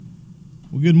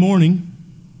Well, good morning.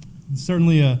 It's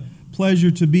certainly a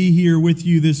pleasure to be here with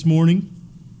you this morning.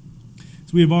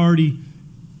 So we have already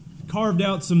carved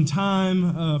out some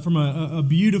time from a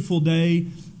beautiful day,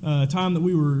 time that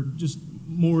we were just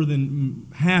more than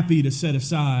happy to set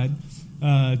aside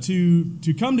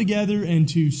to come together and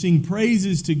to sing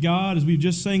praises to God. As we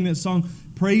just sang that song,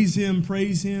 praise Him,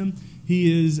 praise Him.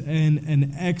 He is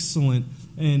an excellent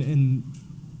and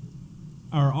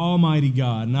our almighty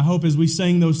God. And I hope as we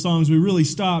sang those songs, we really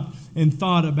stopped and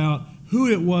thought about who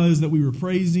it was that we were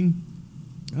praising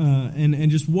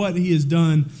and just what He has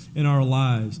done in our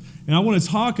lives. And I want to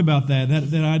talk about that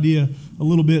idea a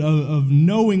little bit of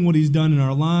knowing what He's done in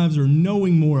our lives or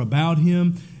knowing more about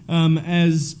Him.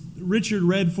 As Richard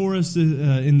read for us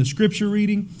in the scripture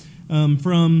reading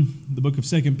from the book of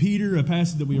 2 Peter, a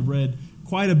passage that we have read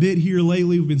quite a bit here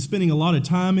lately. We've been spending a lot of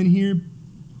time in here.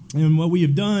 And what we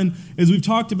have done is we've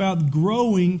talked about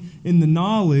growing in the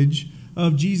knowledge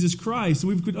of Jesus Christ. So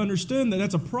we could understand that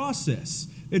that's a process.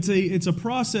 It's a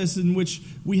process in which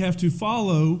we have to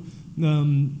follow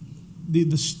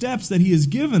the steps that He has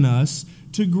given us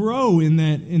to grow in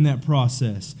that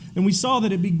process. And we saw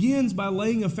that it begins by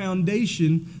laying a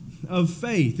foundation of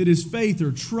faith. It is faith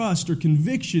or trust or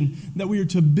conviction that we are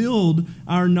to build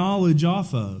our knowledge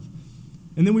off of.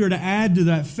 And then we are to add to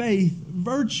that faith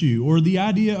virtue, or the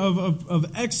idea of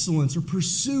excellence, or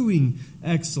pursuing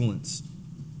excellence.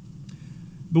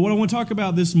 But what I want to talk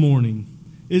about this morning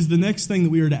is the next thing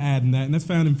that we are to add in that, and that's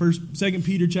found in 2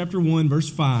 Peter chapter 1, verse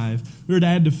 5. We are to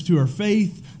add to our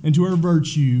faith and to our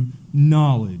virtue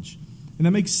knowledge. And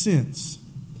that makes sense.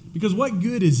 Because what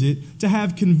good is it to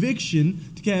have conviction,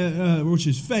 which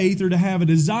is faith, or to have a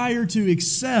desire to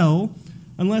excel,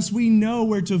 unless we know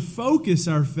where to focus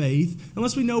our faith,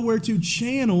 unless we know where to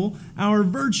channel our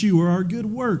virtue or our good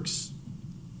works?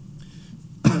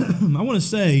 I want to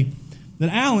say that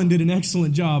Alan did an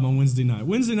excellent job on Wednesday night.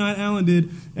 Wednesday night, Alan did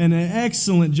an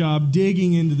excellent job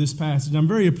digging into this passage. I'm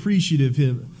very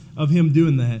appreciative of him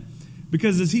doing that,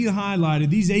 because as he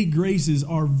highlighted, these 8 graces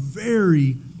are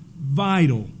very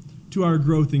vital to our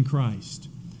growth in Christ.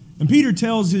 And Peter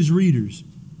tells his readers,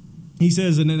 he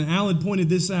says, and then Alan pointed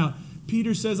this out,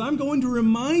 Peter says, I'm going to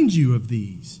remind you of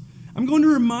these. I'm going to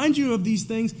remind you of these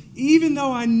things, even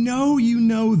though I know you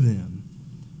know them.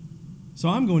 So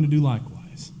I'm going to do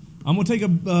likewise. I'm going to take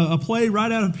a play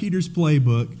right out of Peter's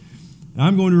playbook, and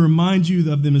I'm going to remind you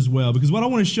of them as well. Because what I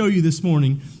want to show you this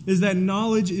morning is that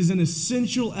knowledge is an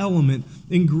essential element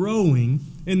in growing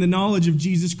in the knowledge of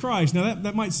Jesus Christ. Now,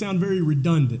 that might sound very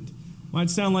redundant. Might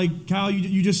sound like, Kyle,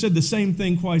 you just said the same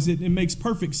thing twice. It makes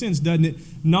perfect sense, doesn't it?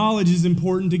 Knowledge is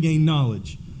important to gain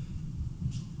knowledge.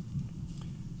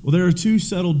 Well, there are 2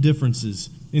 subtle differences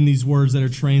in these words that are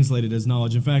translated as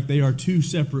knowledge. In fact, they are 2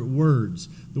 separate words,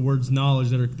 the words knowledge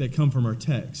that come from our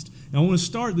text. Now, I want to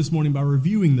start this morning by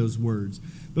reviewing those words.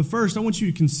 But first, I want you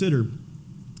to consider,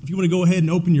 if you want to go ahead and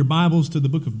open your Bibles to the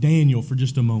book of Daniel for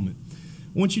just a moment.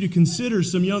 I want you to consider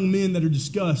some young men that are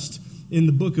discussed in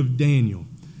the book of Daniel.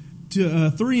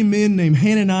 3 men named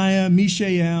Hananiah,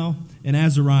 Mishael, and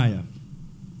Azariah,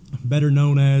 better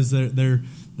known as their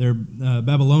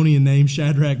Babylonian names,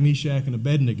 Shadrach, Meshach, and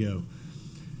Abednego.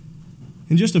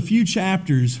 In just a few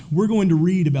chapters, we're going to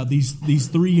read about these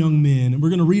 3 young men, and we're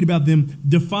going to read about them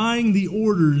defying the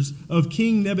orders of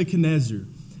King Nebuchadnezzar.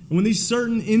 And when these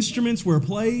certain instruments were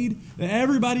played,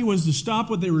 everybody was to stop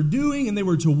what they were doing, and they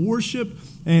were to worship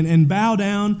and bow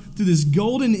down to this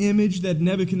golden image that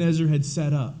Nebuchadnezzar had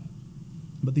set up.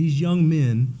 But these young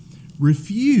men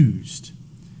refused.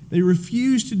 They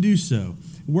refused to do so.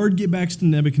 Word get back to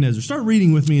Nebuchadnezzar. Start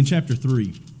reading with me in chapter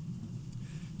 3.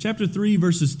 Chapter 3,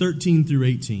 verses 13 through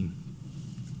 18.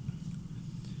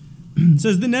 It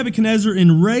says, Then Nebuchadnezzar,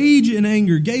 in rage and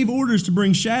anger, gave orders to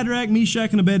bring Shadrach,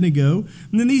 Meshach, and Abednego.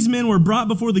 And then these men were brought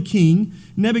before the king.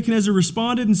 Nebuchadnezzar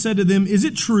responded and said to them, Is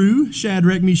it true,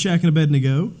 Shadrach, Meshach, and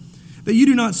Abednego, that you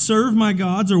do not serve my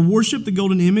gods or worship the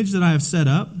golden image that I have set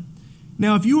up?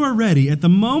 Now, if you are ready, at the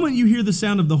moment you hear the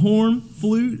sound of the horn,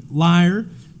 flute, lyre,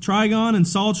 trigon, and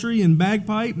psaltery, and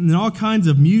bagpipe, and all kinds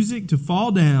of music, to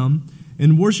fall down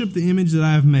and worship the image that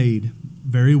I have made,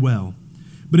 very well.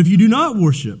 But if you do not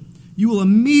worship, you will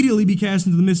immediately be cast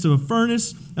into the midst of a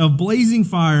furnace of blazing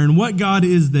fire, and what God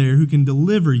is there who can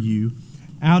deliver you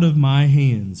out of my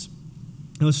hands?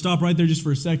 Now, let's stop right there just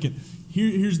for a second.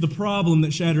 Here's the problem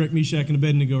that Shadrach, Meshach, and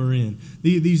Abednego are in.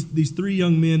 These 3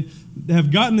 young men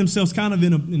have gotten themselves kind of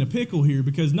in a pickle here,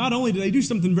 because not only do they do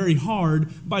something very hard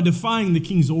by defying the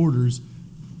king's orders,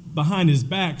 behind his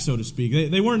back, so to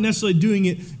speak. They weren't necessarily doing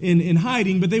it in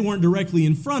hiding, but they weren't directly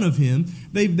in front of him.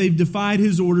 They've defied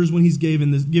his orders when he's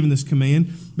given this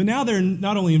command. But now they're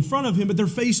not only in front of him, but they're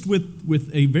faced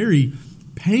with a very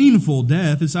painful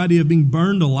death, this idea of being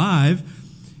burned alive.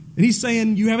 And he's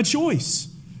saying, you have a choice.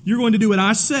 You're going to do what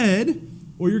I said,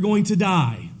 or you're going to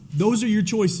die. Those are your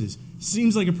choices.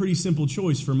 Seems like a pretty simple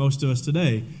choice for most of us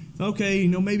today. Okay,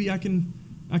 maybe I can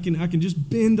just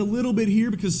bend a little bit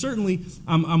here, because certainly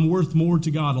I'm worth more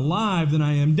to God alive than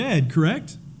I am dead,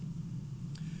 correct?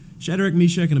 Shadrach,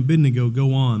 Meshach, and Abednego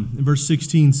go on in verse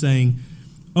 16 saying,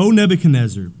 O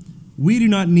Nebuchadnezzar, we do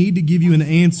not need to give you an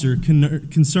answer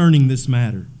concerning this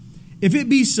matter. If it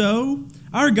be so,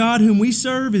 our God whom we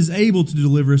serve is able to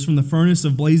deliver us from the furnace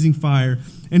of blazing fire,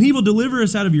 and he will deliver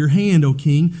us out of your hand, O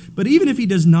king. But even if he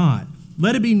does not,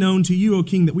 let it be known to you, O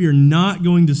king, that we are not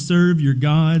going to serve your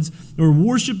gods or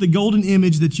worship the golden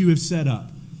image that you have set up.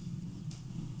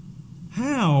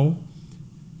 How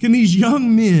can these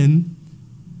young men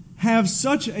have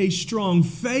such a strong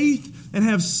faith and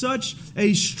have such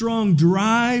a strong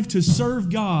drive to serve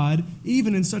God,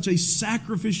 even in such a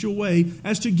sacrificial way,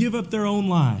 as to give up their own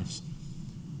lives?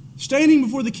 Standing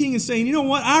before the king and saying, you know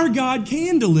what, our God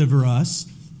can deliver us,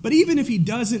 but even if he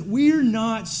doesn't, we're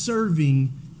not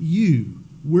serving you.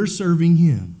 We're serving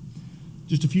him.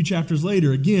 Just a few chapters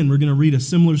later, again, we're going to read a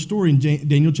similar story in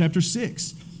Daniel chapter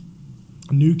 6.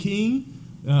 A new king,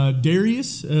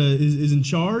 Darius, is in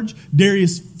charge.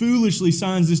 Darius foolishly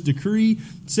signs this decree,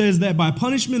 says that by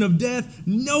punishment of death,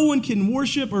 no one can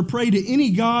worship or pray to any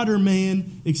god or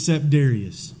man except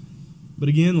Darius. But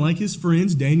again, like his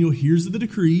friends, Daniel hears of the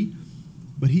decree,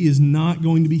 but he is not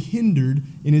going to be hindered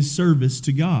in his service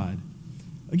to God.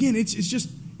 Again,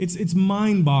 it's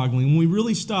mind-boggling when we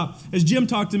really stop. As Jim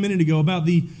talked a minute ago about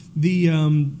the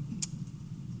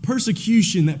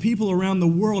persecution that people around the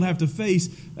world have to face,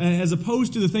 as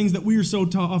opposed to the things that we are so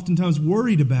oftentimes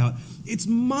worried about. It's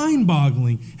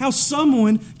mind-boggling how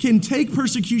someone can take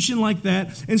persecution like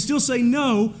that and still say,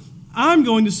 no, I'm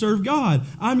going to serve God.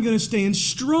 I'm going to stand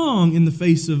strong in the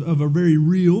face of a very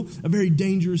real, a very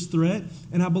dangerous threat.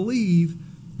 And I believe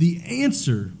the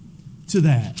answer to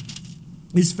that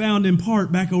is found in part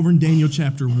back over in Daniel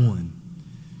chapter 1.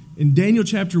 In Daniel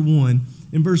chapter 1,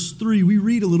 in verse 3, we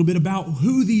read a little bit about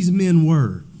who these men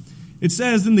were. It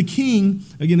says, then the king,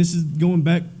 again, this is going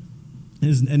back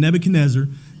as Nebuchadnezzar,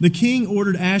 the king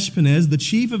ordered Ashpenaz, the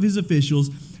chief of his officials,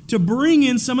 to bring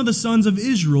in some of the sons of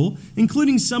Israel,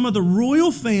 including some of the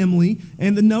royal family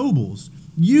and the nobles,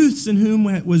 youths in whom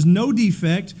was no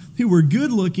defect, who were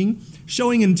good-looking,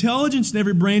 showing intelligence in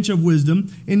every branch of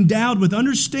wisdom, endowed with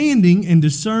understanding and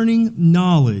discerning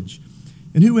knowledge,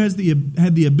 and who had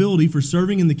the ability for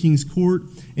serving in the king's court.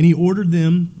 And he ordered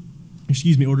him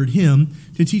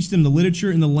to teach them the literature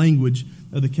and the language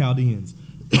of the Chaldeans.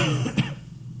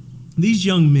 These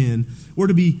young men were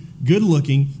to be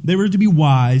good-looking, they were to be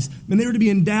wise, and they were to be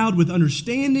endowed with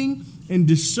understanding and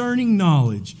discerning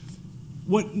knowledge.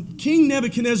 What King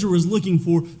Nebuchadnezzar was looking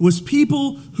for was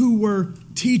people who were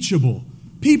teachable,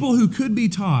 people who could be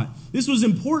taught. This was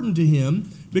important to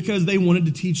him because they wanted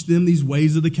to teach them these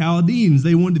ways of the Chaldeans.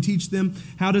 They wanted to teach them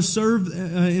how to serve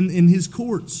in his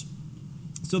courts.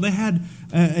 So they had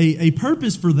a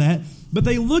purpose for that, but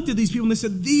they looked at these people and they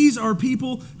said, these are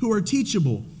people who are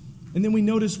teachable. And then we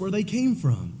noticed where they came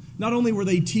from. Not only were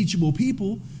they teachable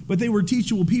people, but they were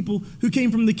teachable people who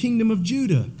came from the kingdom of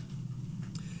Judah.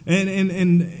 And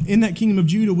in that kingdom of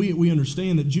Judah, we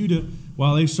understand that Judah,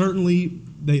 while they certainly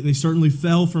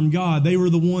fell from God, they were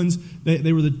the ones,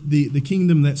 they were the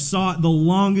kingdom that sought the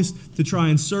longest to try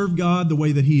and serve God the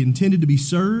way that he intended to be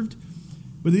served.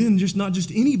 But then not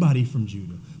just anybody from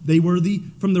Judah. They were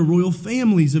from the royal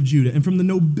families of Judah and from the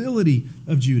nobility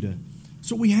of Judah.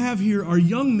 So what we have here are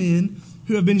young men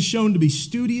who have been shown to be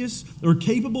studious or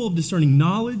capable of discerning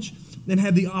knowledge and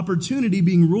had the opportunity,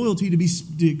 being royalty, to be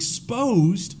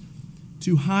exposed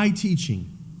to high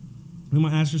teaching. We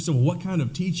might ask yourself, well, what kind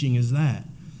of teaching is that?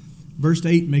 Verse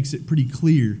 8 makes it pretty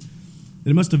clear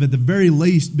that it must have at the very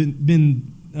least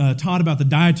been taught about the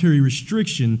dietary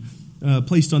restriction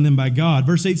placed on them by God.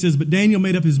 Verse 8 says, but Daniel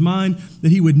made up his mind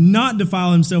that he would not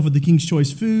defile himself with the king's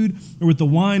choice food or with the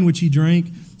wine which he drank.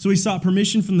 So he sought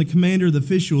permission from the commander of the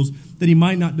officials that he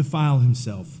might not defile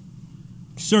himself.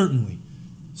 Certainly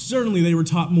they were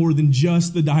taught more than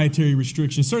just the dietary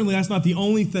restrictions. Certainly that's not the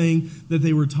only thing that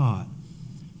they were taught.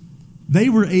 They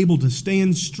were able to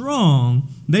stand strong.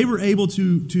 They were able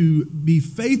to be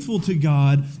faithful to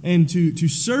God and to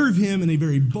serve him in a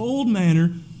very bold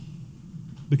manner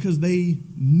because they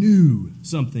knew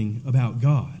something about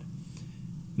God.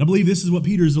 And I believe this is what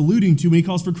Peter is alluding to when he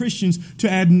calls for Christians to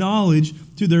add knowledge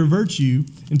to their virtue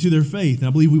and to their faith. And I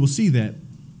believe we will see that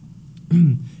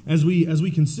as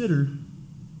we consider.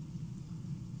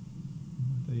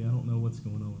 I don't know what's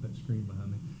going on with that screen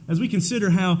behind me. As we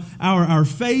consider how our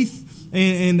faith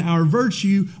and our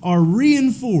virtue are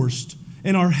reinforced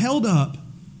and are held up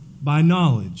by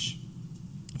knowledge.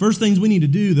 First things we need to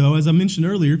do, though, as I mentioned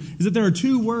earlier, is that there are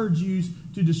two words used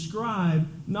to describe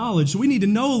knowledge. So we need to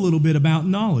know a little bit about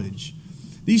knowledge.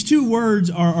 These two words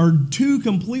are two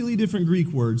completely different Greek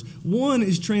words. One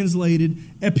is translated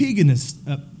epigenesis.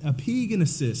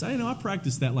 I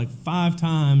practiced that like 5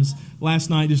 times last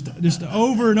night, just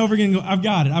over and over again. I've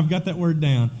got it. I've got that word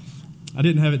down. I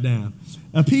didn't have it down.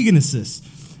 Epigenesis.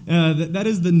 That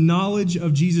is the knowledge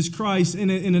of Jesus Christ. And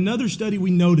in another study,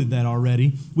 we noted that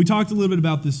already. We talked a little bit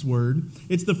about this word.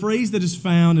 It's the phrase that is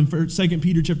found in 2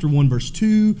 Peter chapter 1, verse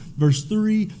 2, verse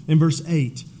 3, and verse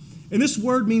 8. And this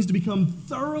word means to become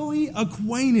thoroughly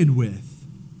acquainted with.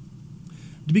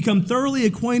 To become thoroughly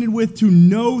acquainted with, to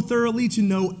know thoroughly, to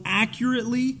know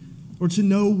accurately, or to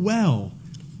know well.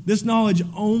 This knowledge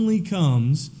only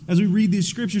comes, as we read these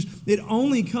scriptures, it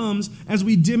only comes as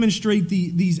we demonstrate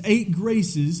these 8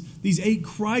 graces, these 8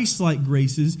 Christ-like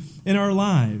graces in our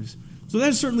lives. So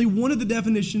that's certainly one of the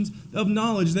definitions of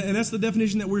knowledge, and that's the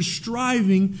definition that we're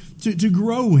striving to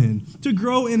grow in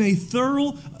a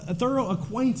thorough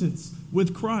acquaintance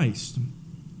with Christ.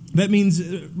 That means,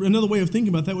 another way of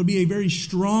thinking about that would be a very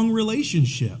strong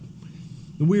relationship.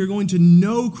 That we are going to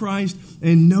know Christ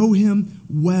and know Him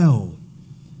well.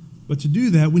 But to do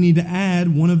that, we need to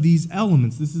add one of these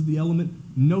elements. This is the element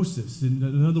gnosis,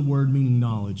 another word meaning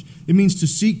knowledge. It means to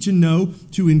seek to know,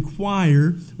 to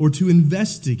inquire, or to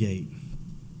investigate.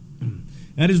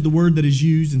 That is the word that is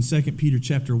used in 2 Peter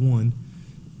chapter 1.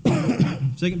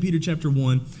 2 Peter chapter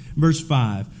 1, verse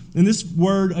 5. And this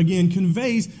word, again,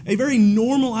 conveys a very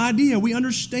normal idea. We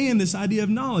understand this idea of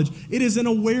knowledge. It is an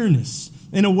awareness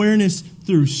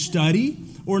through study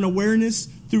or an awareness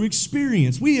through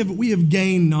experience. We have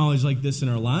gained knowledge like this in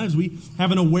our lives. We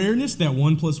have an awareness that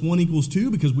 1 + 1 = 2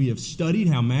 because we have studied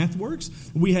how math works.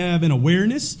 We have an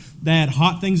awareness that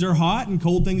hot things are hot and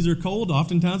cold things are cold,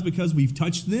 oftentimes because we've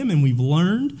touched them and we've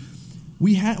learned.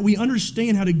 We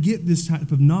understand how to get this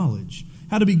type of knowledge,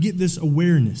 how to get this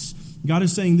awareness. God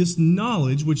is saying this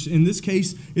knowledge, which in this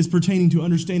case is pertaining to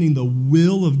understanding the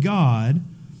will of God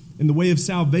and the way of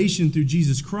salvation through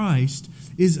Jesus Christ,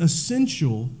 is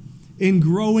essential in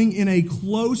growing in a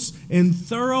close and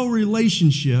thorough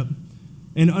relationship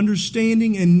and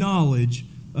understanding and knowledge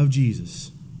of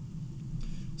Jesus.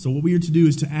 So what we are to do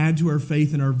is to add to our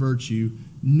faith and our virtue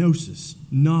gnosis,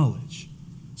 knowledge,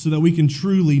 so that we can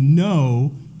truly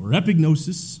know, or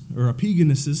epignosis, or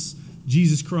epigenesis,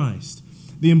 Jesus Christ.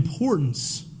 The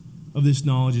importance of this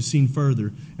knowledge is seen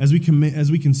further as we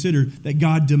consider that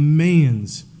God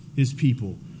demands His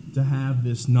people to have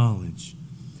this knowledge.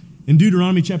 In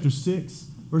Deuteronomy chapter 6,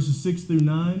 verses 6 through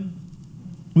 9,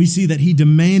 we see that He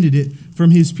demanded it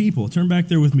from His people. Turn back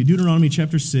there with me. Deuteronomy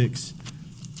chapter 6,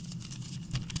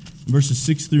 verses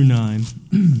 6 through 9.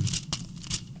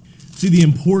 See the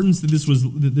importance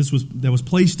that was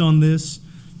placed on this.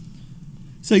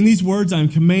 Saying these words, I am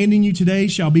commanding you today,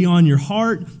 shall be on your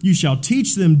heart. You shall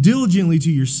teach them diligently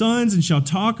to your sons, and shall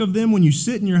talk of them when you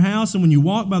sit in your house, and when you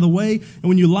walk by the way, and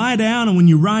when you lie down, and when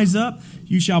you rise up.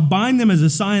 You shall bind them as a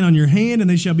sign on your hand, and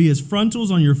they shall be as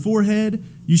frontals on your forehead.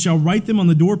 You shall write them on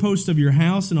the doorposts of your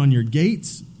house and on your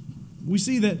gates. We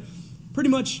see that pretty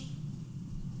much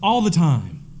all the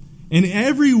time and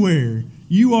everywhere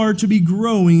you are to be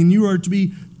growing, and you are to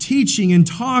be teaching and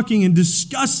talking and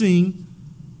discussing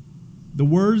the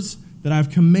words that I've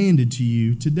commanded to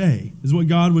you today, is what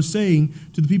God was saying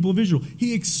to the people of Israel.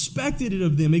 He expected it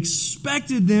of them,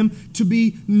 expected them to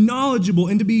be knowledgeable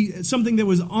and to be something that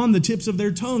was on the tips of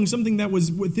their tongue, something that was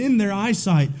within their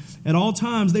eyesight at all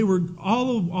times. They were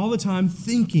all the time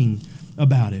thinking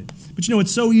about it. But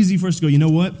it's so easy for us to go, you know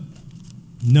what?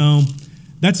 No,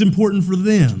 that's important for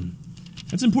them.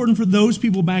 That's important for those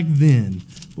people back then.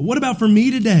 But what about for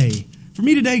me today? For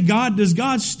me today, does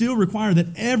God still require that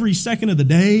every second of the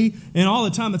day and all the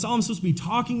time, that's all I'm supposed to be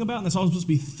talking about and that's all I'm supposed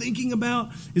to be thinking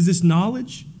about is this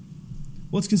knowledge?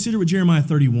 Well, let's consider what Jeremiah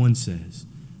 31 says.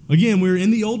 Again, we're in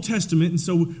the Old Testament, and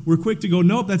so we're quick to go,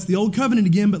 nope, that's the Old Covenant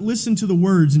again, but listen to the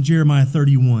words in Jeremiah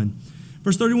 31.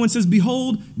 Verse 31 says,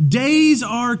 behold, days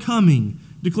are coming,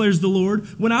 declares the Lord,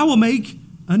 when I will make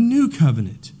a new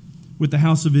covenant with the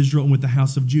house of Israel and with the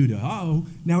house of Judah.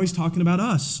 Now he's talking about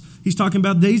us. He's talking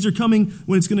about days are coming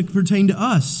when it's going to pertain to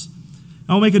us.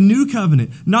 I will make a new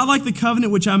covenant, not like the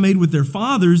covenant which I made with their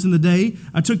fathers in the day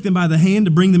I took them by the hand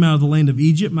to bring them out of the land of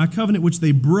Egypt, my covenant which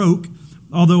they broke,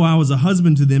 although I was a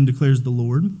husband to them, declares the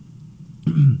Lord.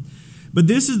 But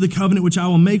this is the covenant which I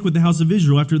will make with the house of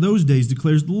Israel after those days,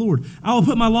 declares the Lord. I will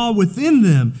put my law within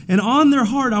them, and on their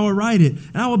heart I will write it.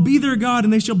 And I will be their God,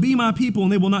 and they shall be my people,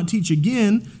 and they will not teach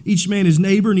again, each man his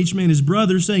neighbor and each man his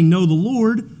brother, saying, Know the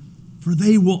Lord, for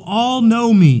they will all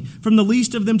know me, from the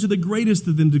least of them to the greatest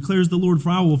of them, declares the Lord.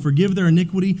 For I will forgive their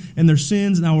iniquity and their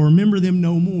sins, and I will remember them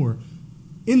no more.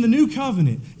 In the new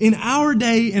covenant, in our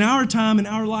day, in our time, in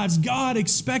our lives, God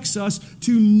expects us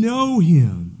to know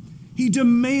Him. He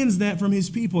demands that from His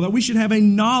people, that we should have a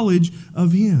knowledge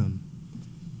of Him.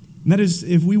 And that is,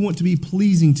 if we want to be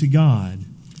pleasing to God,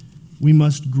 we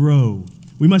must grow.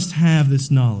 We must have this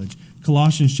knowledge.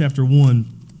 Colossians chapter 1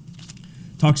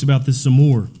 talks about this some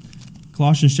more.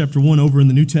 Colossians chapter 1 over in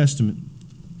the New Testament.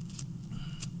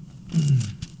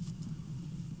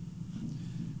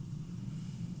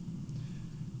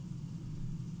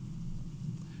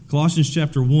 Colossians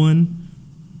chapter 1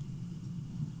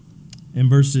 and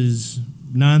verses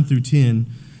 9 through 10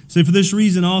 say, For this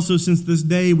reason also, since this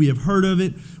day we have heard of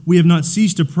it, we have not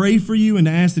ceased to pray for you and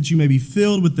to ask that you may be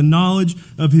filled with the knowledge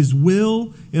of His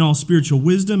will in all spiritual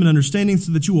wisdom and understanding,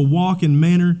 so that you will walk in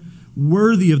manner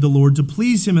worthy of the Lord, to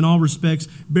please Him in all respects,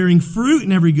 bearing fruit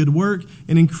in every good work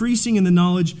and increasing in the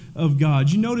knowledge of God.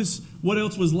 You notice what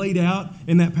else was laid out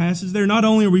in that passage there? Not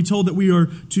only are we told that we are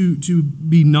to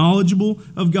be knowledgeable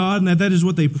of God, and that is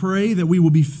what they pray, that we will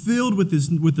be filled with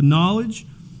the knowledge.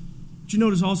 But you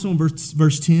notice also in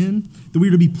verse 10 that we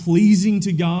are to be pleasing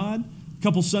to God. A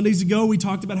couple Sundays ago, we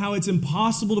talked about how it's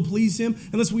impossible to please Him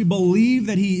unless we believe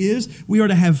that He is. We are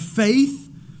to have faith,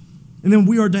 and then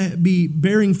we are to be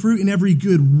bearing fruit in every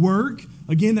good work.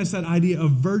 Again, that's that idea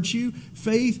of virtue.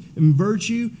 Faith and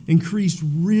virtue increase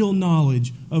real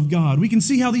knowledge of God. We can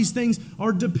see how these things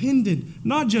are dependent,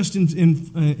 not just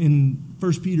in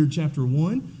 1 Peter chapter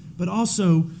 1, but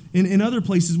also in other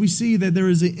places. We see that there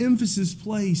is an emphasis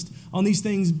placed on these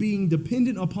things being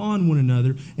dependent upon one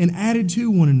another and added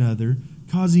to one another,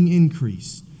 causing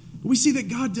increase. We see that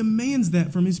God demands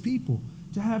that from His people,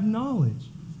 to have knowledge.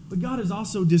 But God is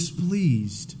also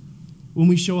displeased when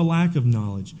we show a lack of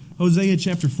knowledge. Hosea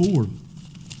chapter 4.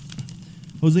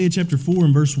 Hosea chapter 4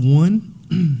 and verse 1.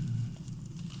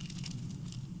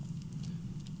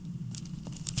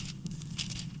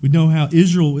 We know how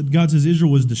God says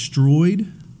Israel was destroyed.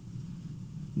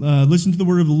 Listen to the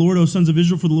word of the Lord, O sons of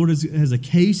Israel, for the Lord has a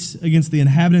case against the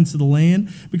inhabitants of the land,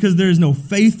 because there is no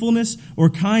faithfulness or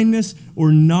kindness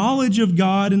or knowledge of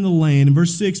God in the land. In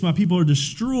verse 6, my people are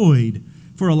destroyed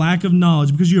for a lack of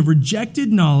knowledge. Because you have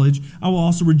rejected knowledge, I will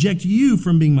also reject you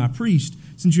from being my priest.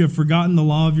 Since you have forgotten the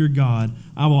law of your God,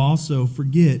 I will also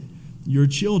forget your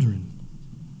children.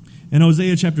 In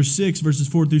Hosea chapter 6, verses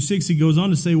 4 through 6, he goes on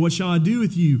to say, What shall I do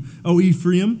with you, O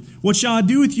Ephraim? What shall I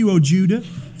do with you, O Judah?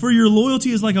 For your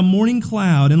loyalty is like a morning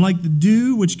cloud, and like the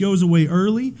dew which goes away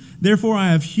early. Therefore I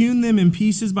have hewn them in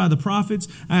pieces by the prophets.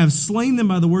 I have slain them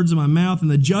by the words of my mouth,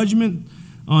 and the judgment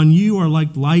on you are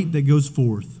like light that goes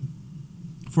forth.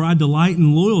 For I delight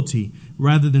in loyalty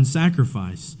rather than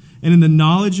sacrifice, and in the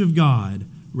knowledge of God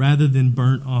rather than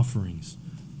burnt offerings.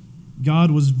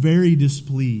 God was very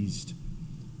displeased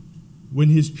when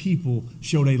His people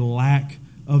showed a lack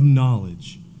of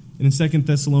knowledge. And in 2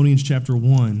 Thessalonians chapter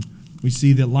 1, we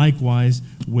see that likewise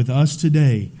with us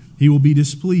today, He will be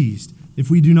displeased if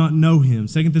we do not know Him.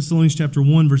 2 Thessalonians chapter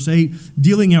 1, verse 8,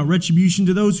 dealing out retribution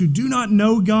to those who do not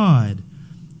know God,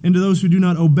 and to those who do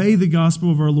not obey the gospel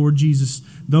of our Lord Jesus.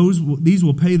 These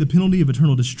will pay the penalty of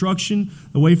eternal destruction,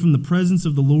 away from the presence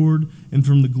of the Lord and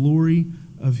from the glory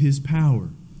of His power.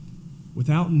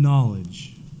 Without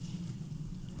knowledge,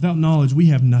 we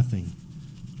have nothing.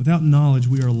 Without knowledge,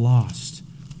 we are lost.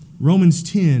 Romans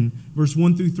 10, verse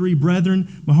 1 through 3,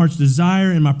 Brethren, my heart's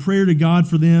desire and my prayer to God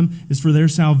for them is for their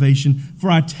salvation. For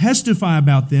I testify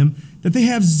about them that they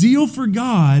have zeal for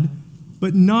God,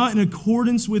 but not in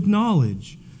accordance with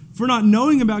knowledge. For not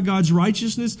knowing about God's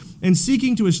righteousness and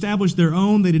seeking to establish their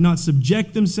own, they did not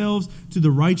subject themselves to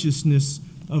the righteousness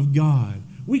of God.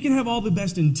 We can have all the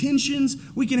best intentions,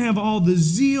 we can have all the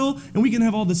zeal, and we can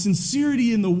have all the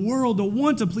sincerity in the world to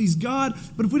want to please God,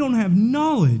 but if we don't have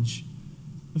knowledge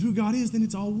of who God is, then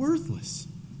it's all worthless.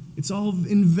 It's all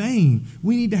in vain.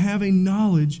 We need to have a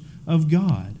knowledge of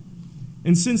God.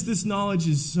 And since this knowledge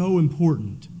is so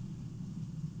important,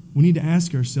 we need to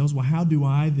ask ourselves, well, how do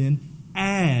I then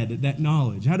add that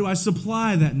knowledge? How do I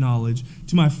supply that knowledge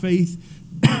to my faith,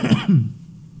 and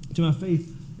to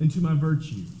my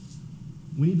virtue?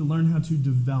 We need to learn how to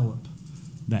develop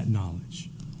that knowledge.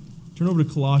 Turn over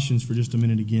to Colossians for just a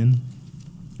minute again.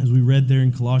 As we read there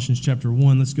in Colossians chapter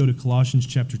 1, let's go to Colossians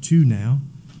chapter 2 now.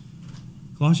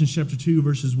 Colossians chapter 2,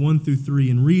 verses 1 through 3,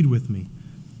 and read with me.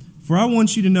 For I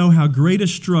want you to know how great a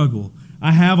struggle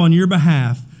I have on your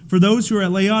behalf for those who are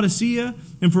at Laodicea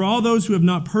and for all those who have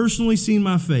not personally seen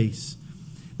my face,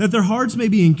 that their hearts may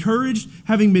be encouraged,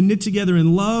 having been knit together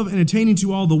in love and attaining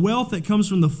to all the wealth that comes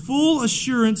from the full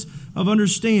assurance of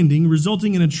understanding,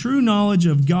 resulting in a true knowledge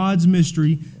of God's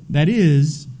mystery, that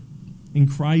is, in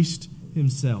Christ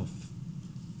Himself.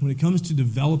 When it comes to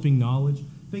developing knowledge,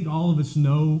 I think all of us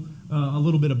know a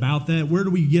little bit about that. Where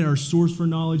do we get our source for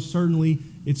knowledge? Certainly,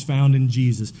 it's found in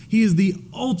Jesus. He is the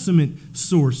ultimate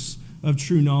source of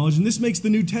true knowledge, and this makes the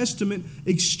New Testament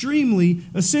extremely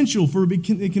essential, for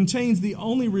it contains the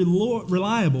only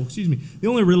reliable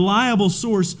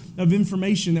source of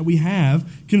information that we have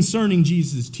concerning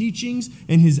Jesus' teachings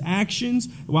and His actions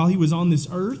while He was on this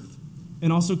earth,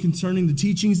 and also concerning the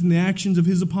teachings and the actions of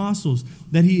His apostles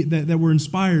that were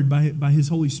inspired by His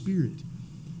Holy Spirit.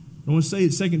 I want to say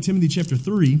it's 2 Timothy chapter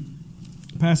 3,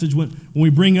 passage when we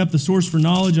bring up the source for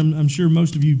knowledge. I'm sure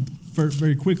most of you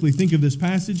very quickly think of this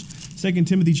passage. 2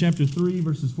 Timothy chapter 3,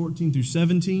 verses 14 through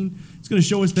 17. It's going to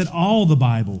show us that all the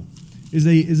Bible is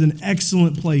an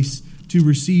excellent place to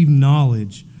receive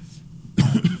knowledge.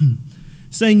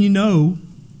 Saying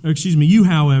you,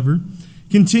 however,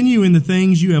 continue in the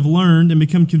things you have learned and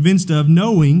become convinced of,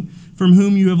 knowing from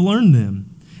whom you have learned them.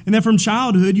 And that from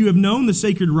childhood you have known the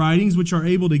sacred writings, which are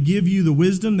able to give you the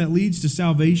wisdom that leads to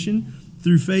salvation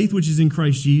through faith which is in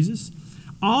Christ Jesus.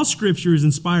 All Scripture is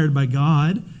inspired by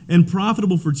God and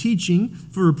profitable for teaching,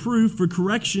 for reproof, for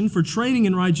correction, for training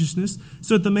in righteousness,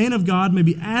 so that the man of God may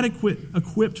be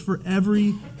equipped for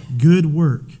every good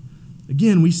work.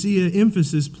 Again, we see an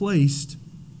emphasis placed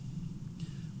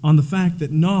on the fact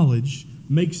that knowledge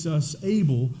makes us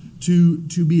able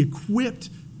to be equipped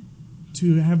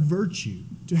to have virtue,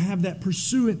 to have that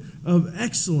pursuit of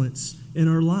excellence in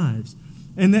our lives.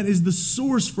 And that is the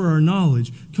source for our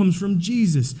knowledge, comes from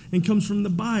Jesus and comes from the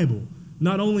Bible.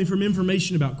 Not only from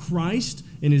information about Christ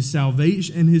and His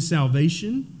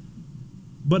salvation,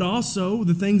 but also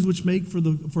the things which make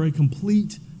for a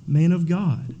complete man of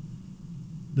God.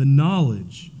 The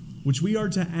knowledge which we are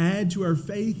to add to our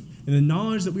faith and the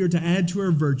knowledge that we are to add to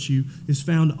our virtue is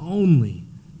found only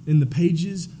in the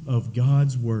pages of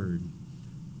God's Word.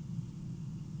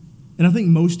 And I think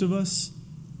most of us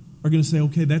are going to say,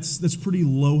 okay, that's pretty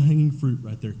low-hanging fruit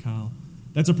right there, Kyle.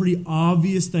 That's a pretty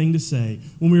obvious thing to say.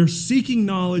 When we are seeking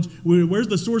knowledge, where's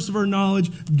the source of our knowledge?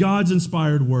 God's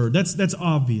inspired Word. That's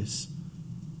obvious.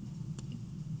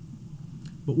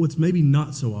 But what's maybe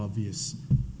not so obvious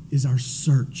is our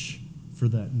search for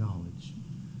that knowledge.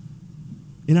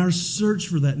 In our search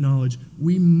for that knowledge,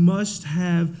 we must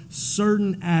have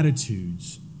certain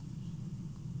attitudes.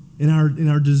 In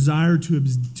our desire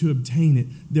to obtain it,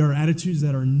 there are attitudes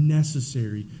that are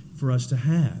necessary for us to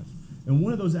have. And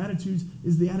one of those attitudes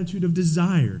is the attitude of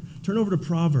desire. Turn over to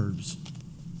Proverbs.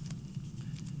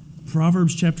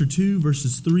 Proverbs chapter 2,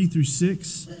 verses 3 through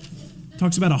 6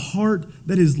 talks about a heart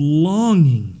that is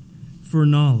longing for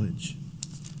knowledge.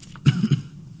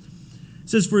 It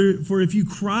says, For if you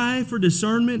cry for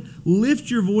discernment, lift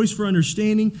your voice for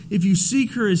understanding. If you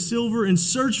seek her as silver and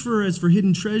search for her as for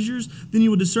hidden treasures, then you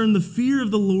will discern the fear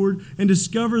of the Lord and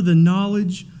discover the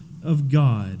knowledge of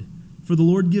God. For the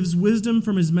Lord gives wisdom,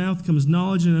 from His mouth comes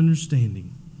knowledge and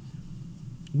understanding.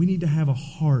 We need to have a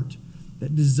heart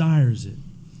that desires it.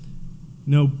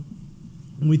 You know,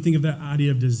 when we think of that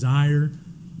idea of desire,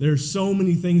 there are so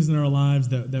many things in our lives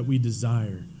that we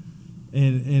desire.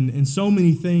 And so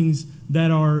many things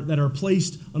that are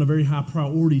placed on a very high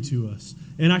priority to us.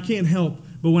 And I can't help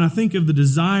but when I think of the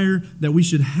desire that we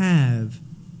should have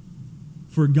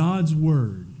for God's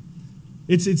Word,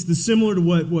 it's similar to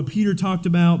what Peter talked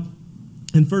about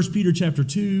in 1 Peter chapter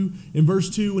 2, in verse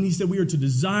 2, when he said we are to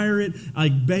desire it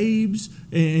like babes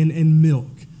and milk.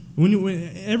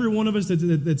 When every one of us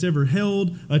that's ever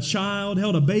held a child,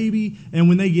 held a baby, and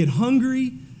when they get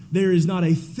hungry, there is not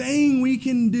a thing we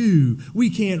can do. We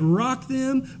can't rock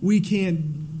them. We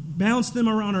can't bounce them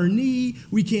around our knee.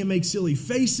 We can't make silly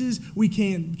faces. We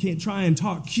can't try and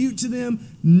talk cute to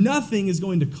them. Nothing is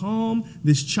going to calm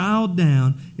this child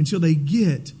down until they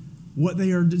get what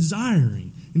they are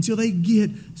desiring, until they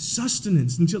get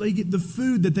sustenance, until they get the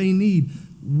food that they need.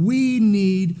 We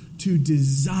need to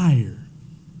desire.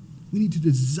 We need to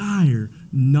desire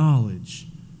knowledge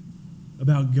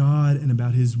about God and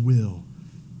about His will.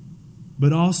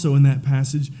 But also in that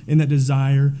passage, in that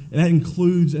desire, that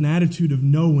includes an attitude of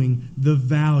knowing the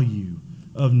value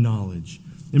of knowledge.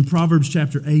 In Proverbs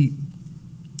chapter 8,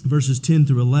 verses 10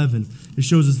 through 11. It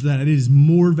shows us that it is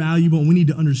more valuable, and we need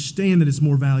to understand that it's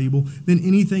more valuable than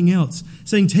anything else.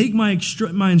 Saying, take my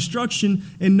instruction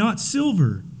and not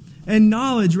silver, and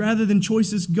knowledge rather than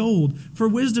choicest gold. For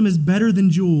wisdom is better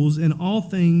than jewels, and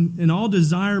all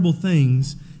desirable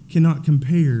things cannot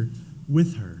compare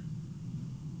with her.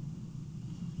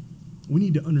 We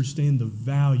need to understand the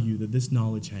value that this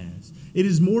knowledge has. It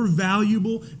is more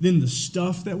valuable than the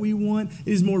stuff that we want.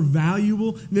 It is more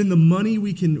valuable than the money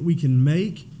we can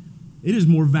make. It is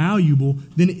more valuable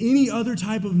than any other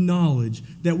type of knowledge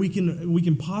that we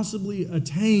can possibly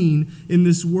attain in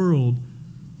this world.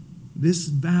 This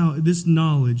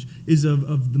knowledge is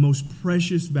of the most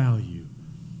precious value,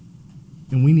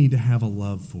 and we need to have a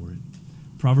love for it.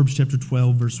 Proverbs chapter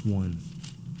 12, verse 1.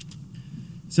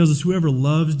 It tells us, whoever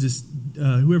loves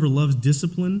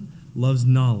discipline loves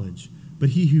knowledge, but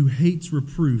he who hates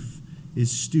reproof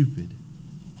is stupid.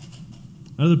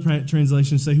 Other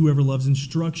translations say, whoever loves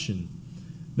instruction.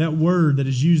 That word that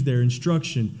is used there,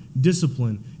 instruction,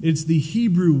 discipline, it's the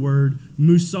Hebrew word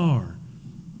musar.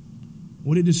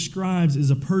 What it describes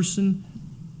is a person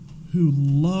who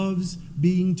loves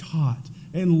being taught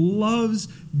and loves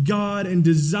God and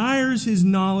desires His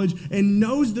knowledge and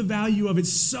knows the value of it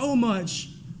so much.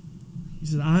 He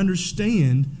says, I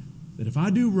understand that if I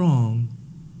do wrong,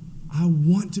 I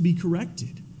want to be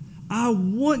corrected. I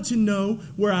want to know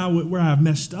where I've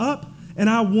messed up, and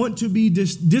I want to be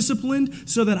disciplined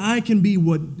so that I can be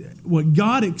what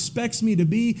God expects me to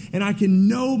be, and I can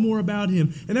know more about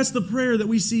Him. And that's the prayer that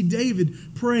we see David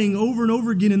praying over and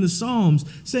over again in the Psalms,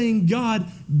 saying, God,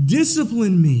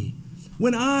 discipline me.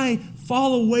 When I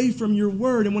fall away from your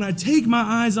word and when I take my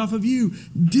eyes off of you,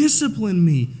 discipline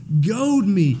me, goad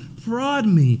me, prod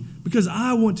me, because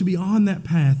I want to be on that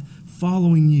path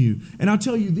following you. And I'll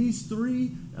tell you, these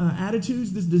three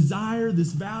attitudes, this desire,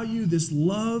 this value, this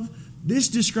love, this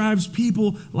describes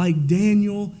people like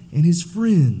Daniel and his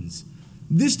friends.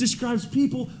 This describes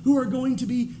people who are going to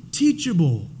be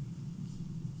teachable.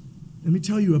 Let me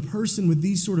tell you, a person with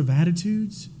these sort of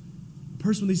attitudes,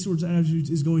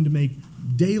 is going to make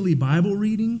daily Bible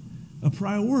reading a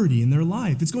priority in their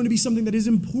life. It's going to be something that is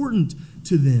important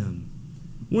to them.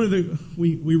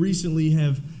 We recently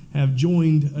have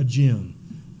joined a gym,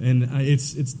 and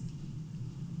it's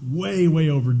way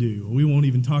overdue. We won't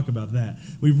even talk about that.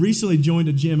 We've recently joined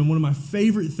a gym, and one of my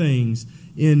favorite things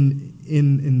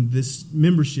in this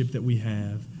membership that we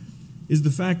have is the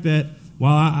fact that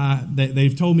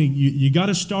they've told me you got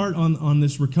to start on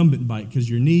this recumbent bike because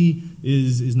your knee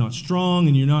is not strong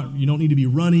and you don't need to be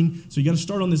running. So you got to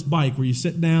start on this bike where you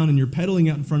sit down and you're pedaling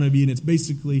out in front of you, and it's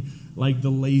basically like the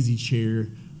lazy chair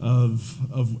of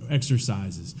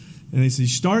exercises. And they say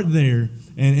start there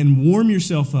and warm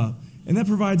yourself up, and that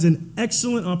provides an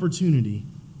excellent opportunity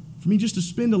for me just to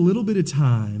spend a little bit of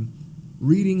time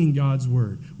reading in God's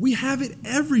Word. We have it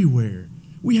everywhere.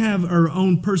 We have our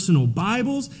own personal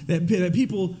Bibles that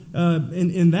people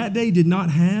in that day did not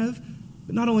have.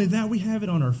 But not only that, we have it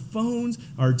on our phones,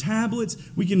 our tablets.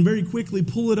 We can very quickly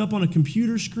pull it up on a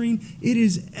computer screen. It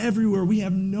is everywhere. We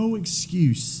have no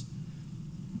excuse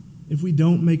if we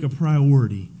don't make a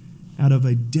priority out of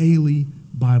a daily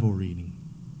Bible reading.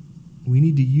 We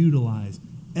need to utilize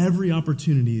every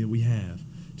opportunity that we have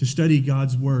to study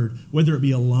God's Word, whether it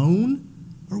be alone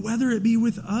or whether it be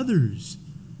with others.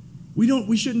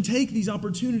 We shouldn't take these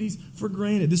opportunities for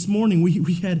granted. This morning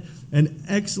we had an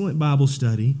excellent Bible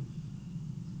study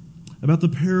about the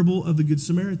parable of the Good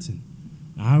Samaritan.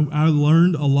 I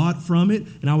learned a lot from it,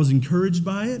 and I was encouraged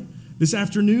by it. This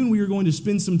afternoon we are going to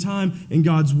spend some time in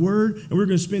God's Word, and we're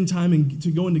going to spend time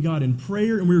to go into God in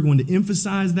prayer, and we're going to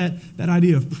emphasize that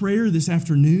idea of prayer this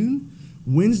afternoon.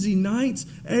 Wednesday nights,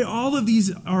 all of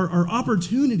these are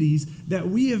opportunities that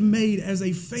we have made as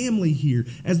a family here,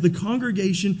 as the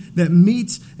congregation that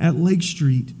meets at Lake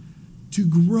Street to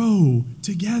grow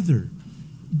together.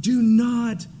 Do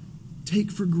not take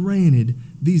for granted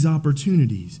these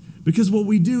opportunities, because what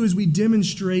we do is we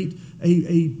demonstrate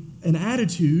an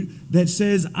attitude that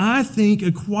says, I think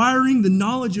acquiring the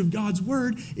knowledge of God's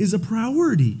Word is a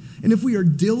priority. And if we are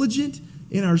diligent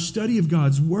in our study of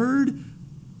God's Word,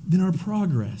 then our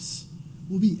progress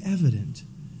will be evident.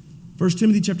 1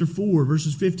 Timothy chapter 4,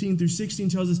 verses 15 through 16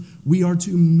 tells us we are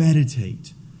to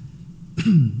meditate.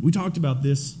 We talked about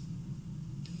this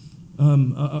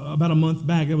about a month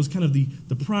back. That was kind of the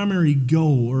primary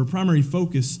goal or primary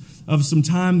focus of some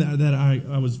time that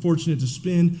I was fortunate to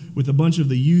spend with a bunch of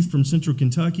the youth from Central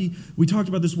Kentucky. We talked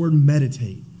about this word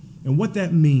meditate and what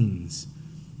that means.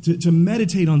 To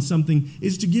meditate on something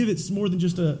is to give it more than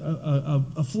just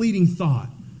a fleeting thought.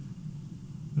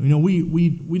 You know,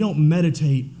 we don't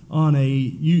meditate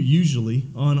usually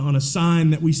on a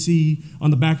sign that we see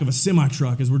on the back of a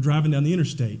semi-truck as we're driving down the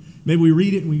interstate. Maybe we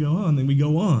read it and we go, oh, and then we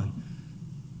go on.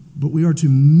 But we are to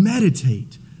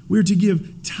meditate. We are to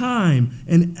give time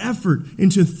and effort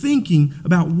into thinking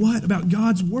about what? About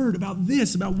God's Word, about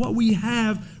this, about what we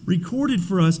have recorded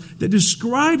for us that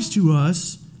describes to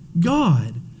us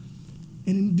God.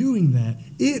 And in doing that,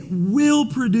 it will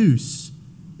produce.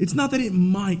 It's not that it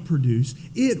might produce.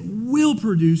 It will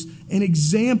produce an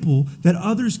example that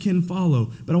others can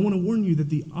follow. But I want to warn you that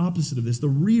the opposite of this, the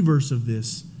reverse of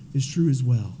this, is true as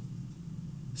well.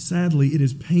 Sadly, it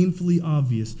is painfully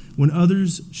obvious when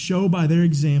others show by their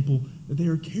example that they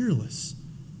are careless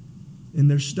in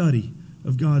their study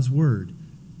of God's Word.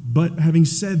 But having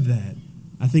said that,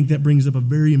 I think that brings up a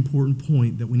very important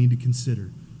point that we need to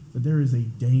consider, that there is a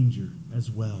danger as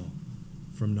well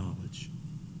from knowledge.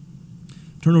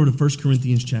 Turn over to 1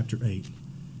 Corinthians chapter 8.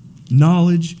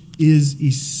 Knowledge is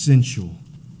essential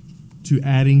to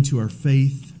adding to our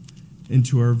faith and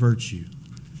to our virtue.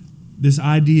 This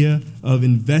idea of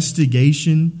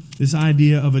investigation, this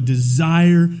idea of a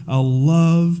desire, a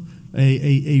love,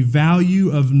 a value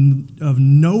of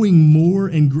knowing more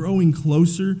and growing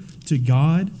closer to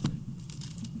God.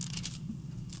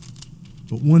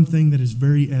 But one thing that is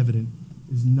very evident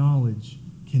is knowledge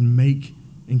can make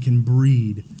and can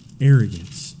breed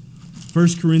arrogance.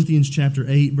 1 Corinthians chapter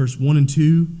 8, verse 1 and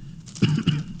 2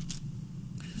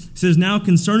 says, "Now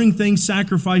concerning things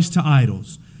sacrificed to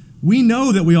idols, we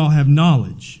know that we all have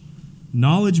knowledge.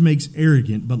 Knowledge makes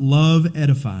arrogant, but love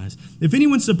edifies. If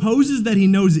anyone supposes that he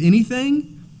knows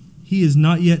anything, he is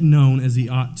not yet known as he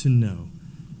ought to know."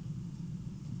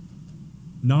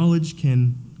 Knowledge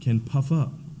can puff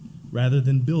up rather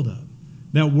than build up.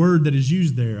 That word that is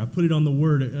used there, I put it on the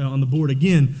board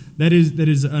again. That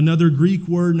is another Greek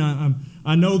word. And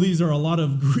I know these are a lot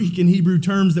of Greek and Hebrew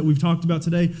terms that we've talked about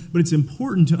today, but it's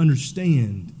important to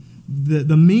understand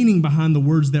the meaning behind the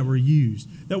words that were used.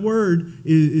 That word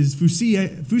is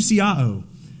fusiao,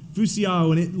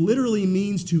 and it literally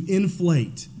means to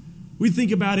inflate. We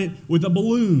think about it with a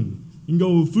balloon. You can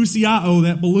go fusiao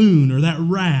that balloon or that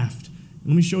raft.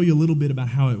 Let me show you a little bit about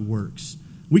how it works.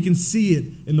 We can see it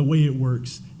in the way it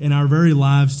works in our very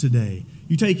lives today.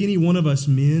 You take any one of us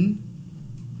men.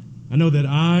 I know that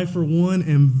I, for one,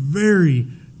 am very,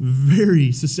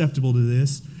 very susceptible to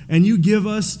this. And you give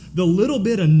us the little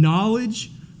bit of knowledge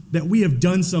that we have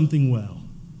done something well.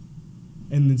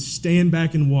 And then stand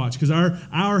back and watch. Because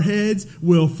our heads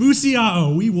will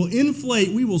fusiao. We will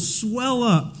inflate. We will swell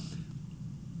up.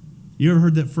 You ever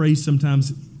heard that phrase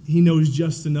sometimes, he knows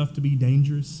just enough to be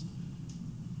dangerous?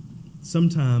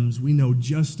 Sometimes we know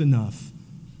just enough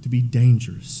to be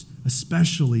dangerous,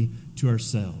 especially to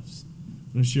ourselves.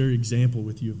 I'm going to share an example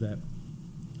with you of that.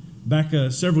 Back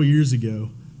several years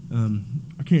ago,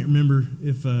 I can't remember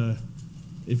if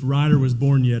Ryder was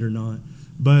born yet or not,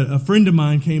 but a friend of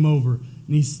mine came over,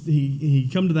 and he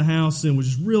come to the house and was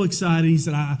just real excited. He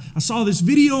said, I saw this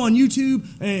video on YouTube,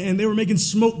 and they were making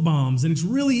smoke bombs, and it's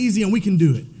really easy, and we can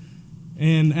do it.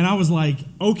 And I was like,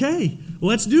 okay,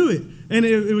 let's do it. And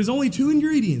it was only 2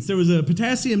 ingredients. There was a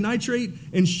potassium nitrate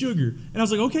and sugar. And I was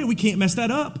like, okay, we can't mess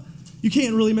that up. You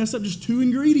can't really mess up just 2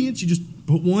 ingredients. You just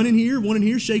put one in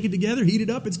here, shake it together, heat it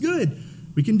up. It's good.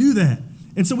 We can do that.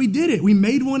 And so we did it. We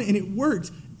made one, and it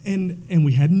worked. And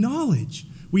we had knowledge.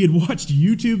 We had watched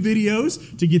YouTube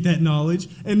videos to get that knowledge.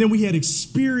 And then we had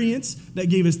experience that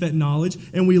gave us that knowledge.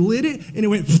 And we lit it, and it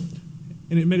went,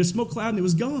 and it made a smoke cloud, and it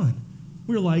was gone.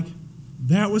 We were like,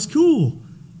 that was cool.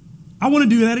 I want to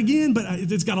do that again, but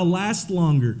it's got to last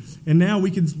longer. And now we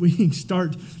can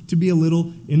start to be a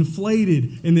little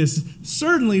inflated in this.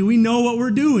 Certainly, we know what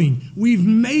we're doing. We've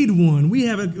made one.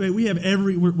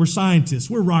 We're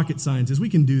scientists. We're rocket scientists. We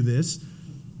can do this.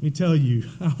 Let me tell you,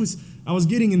 I was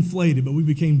getting inflated, but we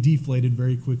became deflated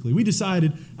very quickly. I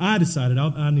decided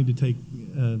I need to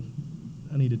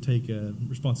take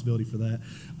responsibility for that.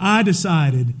 I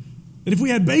decided that if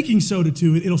we add baking soda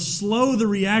to it, it'll slow the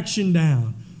reaction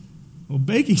down. Well,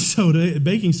 baking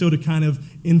soda kind of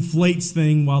inflates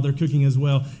things while they're cooking as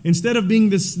well. Instead of being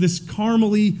this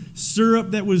caramely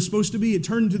syrup that was supposed to be, it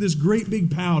turned into this great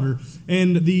big powder.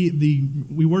 And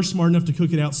we were smart enough to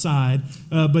cook it outside,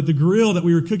 but the grill that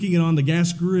we were cooking it on, the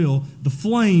gas grill, the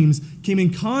flames came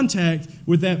in contact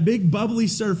with that big bubbly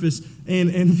surface, and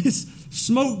this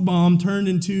smoke bomb turned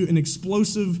into an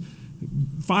explosive,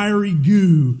 fiery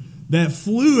goo that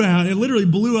flew out. It literally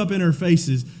blew up in our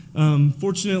faces.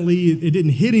 Fortunately, it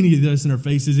didn't hit any of us in our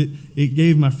faces. It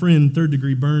gave my friend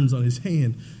 3rd-degree burns on his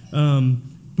hand.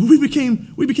 But we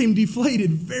became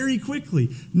deflated very quickly.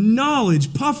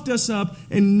 Knowledge puffed us up,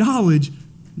 and knowledge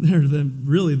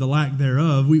really the lack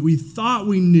thereof. We thought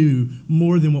we knew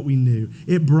more than what we knew.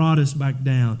 It brought us back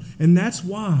down. And that's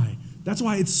why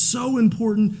it's so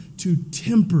important to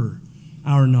temper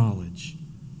our knowledge.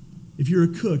 If you're a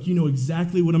cook, you know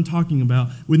exactly what I'm talking about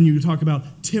when you talk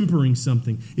about tempering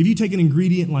something. If you take an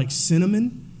ingredient like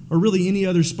cinnamon, or really any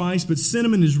other spice, but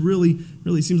cinnamon is really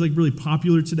seems like really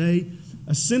popular today.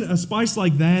 A spice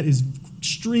like that is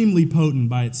extremely potent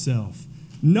by itself.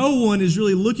 No one is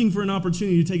really looking for an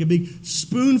opportunity to take a big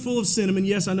spoonful of cinnamon.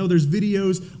 Yes, I know there's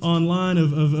videos online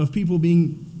of people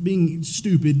being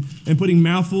stupid and putting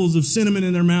mouthfuls of cinnamon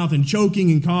in their mouth and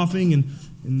choking and coughing and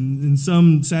in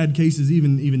some sad cases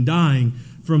even dying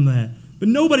from that. But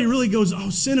nobody really goes, oh,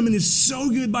 cinnamon is so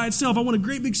good by itself. I want a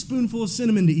great big spoonful of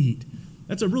cinnamon to eat.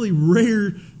 That's a really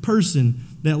rare person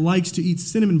that likes to eat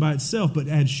cinnamon by itself, but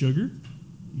add sugar.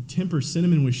 You temper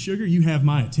cinnamon with sugar, you have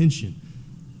my attention.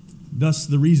 Thus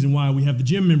the reason why we have the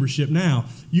gym membership now.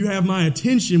 You have my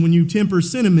attention when you temper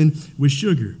cinnamon with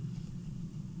sugar.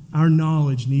 Our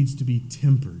knowledge needs to be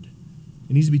tempered.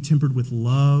 It needs to be tempered with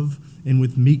love and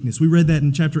with meekness. We read that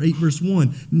in chapter 8, verse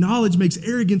 1. Knowledge makes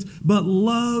arrogance, but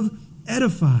love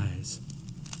edifies.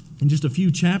 In just a few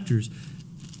chapters,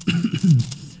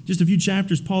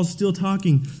 Paul's still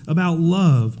talking about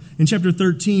love. In chapter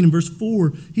 13 and verse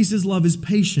 4, he says love is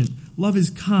patient, love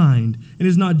is kind, and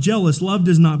is not jealous. Love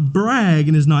does not brag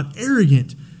and is not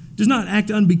arrogant, does not act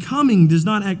unbecoming, does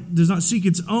not seek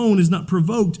its own, is not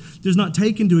provoked, does not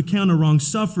take into account a wrong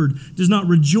suffered, does not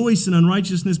rejoice in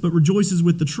unrighteousness, but rejoices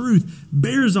with the truth,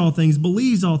 bears all things,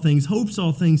 believes all things, hopes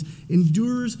all things,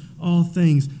 endures all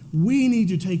things. We need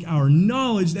to take our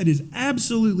knowledge that is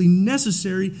absolutely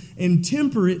necessary and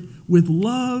temper it with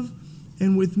love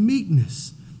and with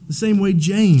meekness. The same way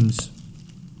James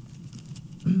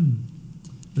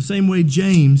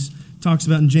talks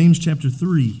about in James chapter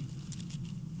 3.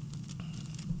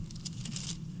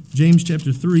 James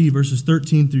chapter 3, verses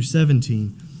 13 through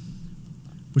 17,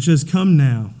 which says, come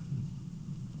now.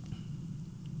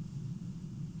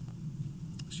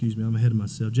 Excuse me, I'm ahead of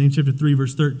myself. James chapter 3,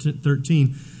 verse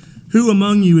 13. Who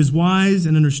among you is wise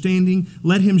and understanding?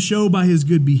 Let him show by his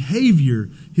good behavior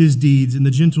his deeds in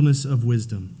the gentleness of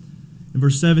wisdom. In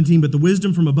verse 17, but the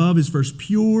wisdom from above is first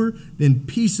pure, then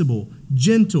peaceable,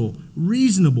 gentle,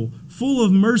 reasonable, full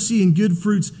of mercy and good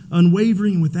fruits,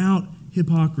 unwavering and without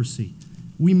hypocrisy.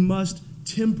 We must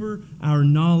temper our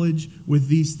knowledge with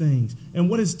these things. And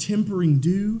what does tempering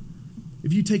do?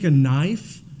 If you take a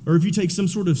knife or if you take some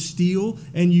sort of steel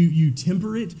and you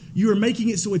temper it, you are making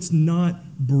it so it's not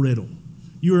brittle.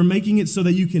 You are making it so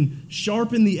that you can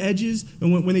sharpen the edges.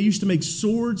 And when they used to make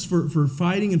swords for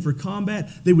fighting and for combat,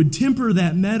 they would temper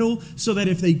that metal so that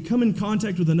if they come in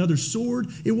contact with another sword,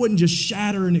 it wouldn't just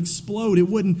shatter and explode. It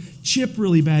wouldn't chip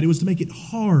really bad. It was to make it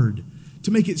hard,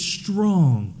 to make it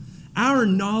strong. Our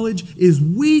knowledge is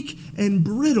weak and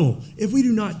brittle if we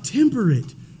do not temper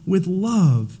it with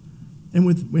love and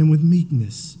with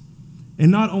meekness.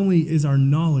 And not only is our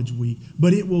knowledge weak,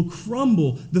 but it will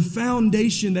crumble the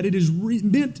foundation that it is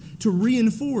meant to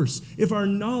reinforce. If our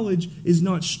knowledge is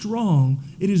not strong,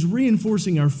 it is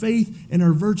reinforcing our faith and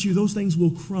our virtue. Those things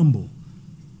will crumble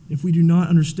if we do not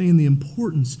understand the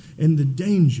importance and the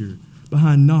danger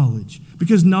behind knowledge,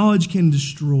 because knowledge can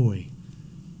destroy.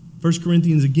 1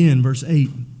 Corinthians again, verse 8,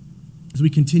 as we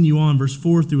continue on, verse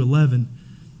 4 through 11,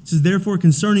 it says, therefore,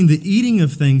 concerning the eating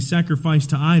of things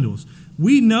sacrificed to idols,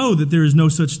 we know that there is no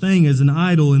such thing as an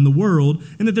idol in the world,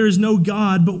 and that there is no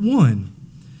God but one.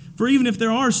 For even if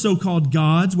there are so-called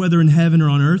gods, whether in heaven or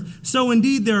on earth, so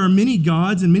indeed there are many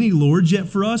gods and many lords, yet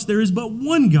for us there is but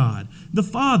one God, the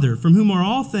Father, from whom are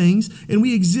all things, and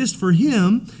we exist for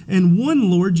him, and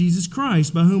one Lord, Jesus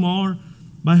Christ, by whom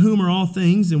are all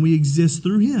things, and we exist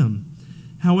through him.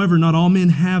 However, not all men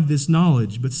have this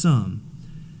knowledge, but some,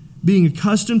 being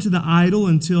accustomed to the idol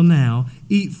until now,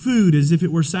 eat food as if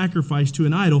it were sacrificed to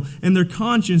an idol, and their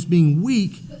conscience, being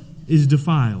weak, is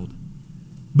defiled.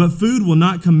 But food will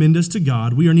not commend us to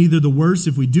God. We are neither the worse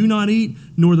if we do not eat,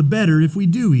 nor the better if we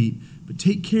do eat. But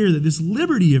take care that this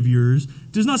liberty of yours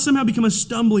does not somehow become a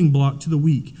stumbling block to the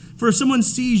weak. For if someone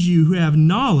sees you who have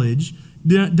knowledge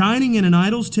dining in an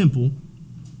idol's temple,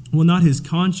 will not his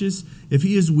conscience, if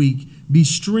he is weak, be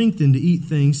strengthened to eat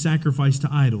things sacrificed to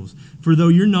idols? For through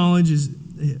your knowledge,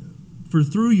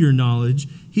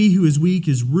 he who is weak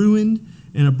is ruined,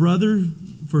 and a brother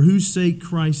for whose sake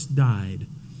Christ died.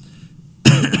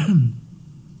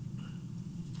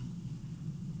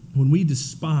 When we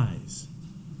despise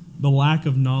the lack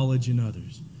of knowledge in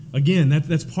others, Again,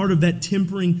 that's part of that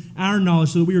tempering our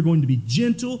knowledge so that we are going to be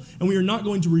gentle and we are not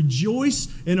going to rejoice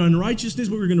in unrighteousness,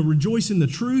 but we're going to rejoice in the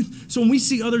truth. So when we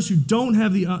see others who don't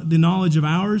have the knowledge of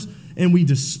ours and we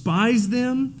despise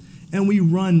them and we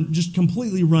just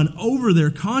completely run over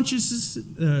their conscience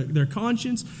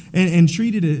and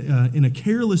treat it in a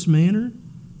careless manner,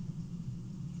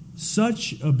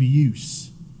 such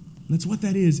abuse. That's what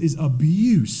that is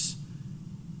abuse.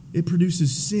 It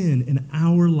produces sin in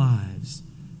our lives.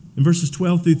 In verses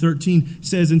 12 through 13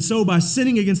 says, "And so by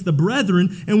sinning against the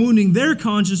brethren and wounding their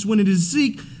conscience when it is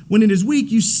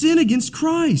weak, you sin against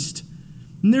Christ.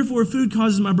 And therefore, if food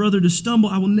causes my brother to stumble,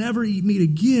 I will never eat meat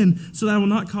again, so that I will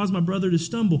not cause my brother to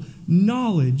stumble."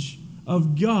 Knowledge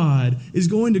of God is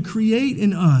going to create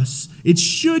in us, it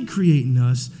should create in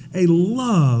us, a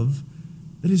love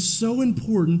that is so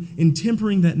important in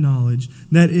tempering that knowledge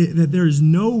that there is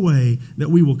no way that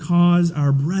we will cause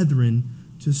our brethren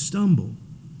to stumble.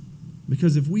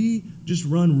 Because if we just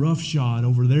run roughshod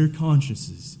over their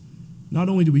consciences, not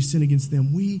only do we sin against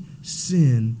them, we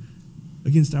sin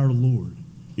against our Lord,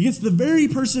 against the very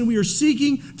person we are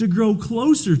seeking to grow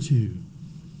closer to.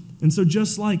 And so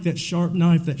just like that sharp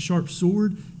knife, that sharp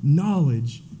sword,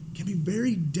 knowledge can be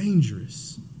very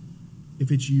dangerous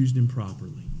if it's used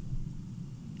improperly.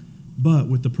 But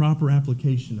with the proper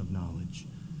application of knowledge,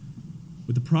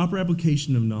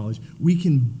 we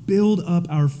can build up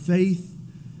our faith,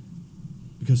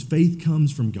 because faith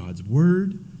comes from God's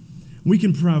word. We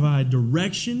can provide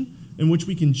direction in which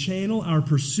we can channel our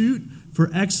pursuit for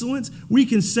excellence. We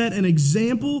can set an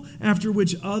example after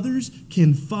which others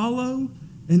can follow.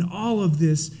 And all of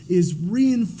this is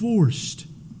reinforced,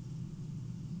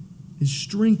 is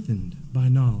strengthened by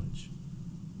knowledge.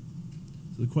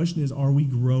 So the question is, are we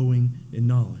growing in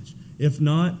knowledge? If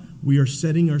not, we are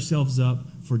setting ourselves up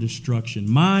for destruction.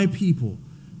 My people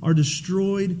are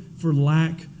destroyed for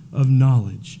lack of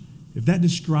knowledge. If that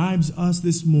describes us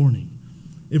this morning,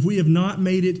 if we have not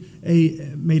made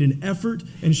an effort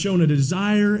and shown a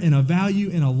desire and a value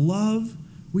and a love,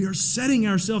 we are setting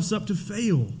ourselves up to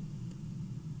fail.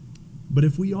 But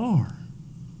if we are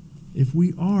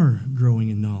growing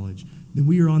in knowledge, then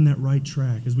we are on that right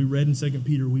track. As we read in 2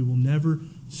 Peter, we will never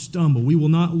stumble. We will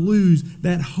not lose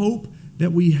that hope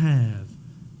that we have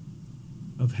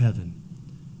of heaven.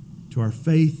 To our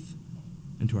faith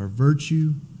and to our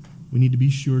virtue, we need to be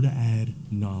sure to add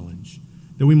knowledge,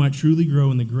 that we might truly grow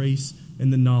in the grace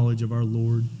and the knowledge of our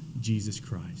Lord Jesus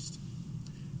Christ.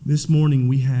 This morning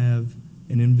we have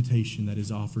an invitation that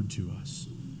is offered to us.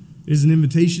 It is an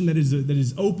invitation that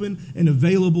is open and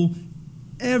available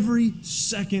every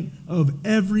second of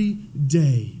every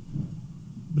day.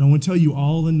 But I want to tell you,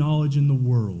 all the knowledge in the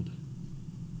world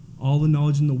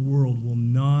will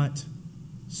not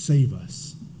save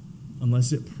us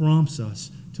unless it prompts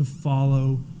us to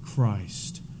follow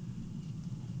Christ.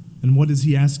 And what does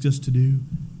he ask us to do?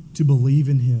 To believe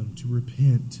in him, to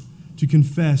repent, to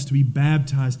confess, to be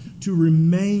baptized, to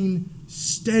remain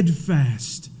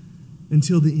steadfast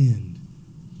until the end.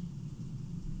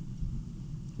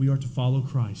 We are to follow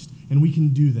Christ, and we can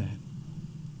do that.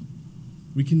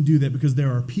 We can do that because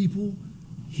there are people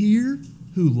here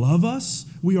who love us.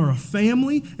 We are a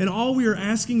family, and all we are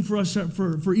asking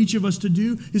for each of us to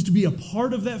do is to be a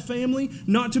part of that family,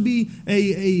 not to be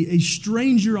a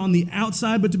stranger on the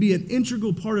outside, but to be an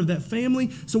integral part of that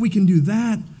family. So we can do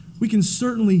that. We can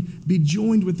certainly be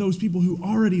joined with those people who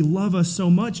already love us so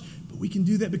much, but we can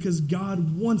do that because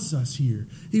God wants us here.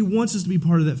 He wants us to be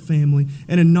part of that family,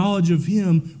 and a knowledge of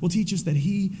him will teach us that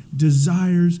he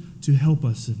desires to help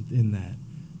us in that.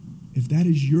 If that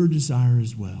is your desire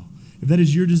as well, if that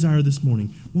is your desire this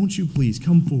morning, won't you please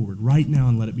come forward right now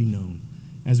and let it be known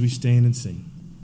as we stand and sing.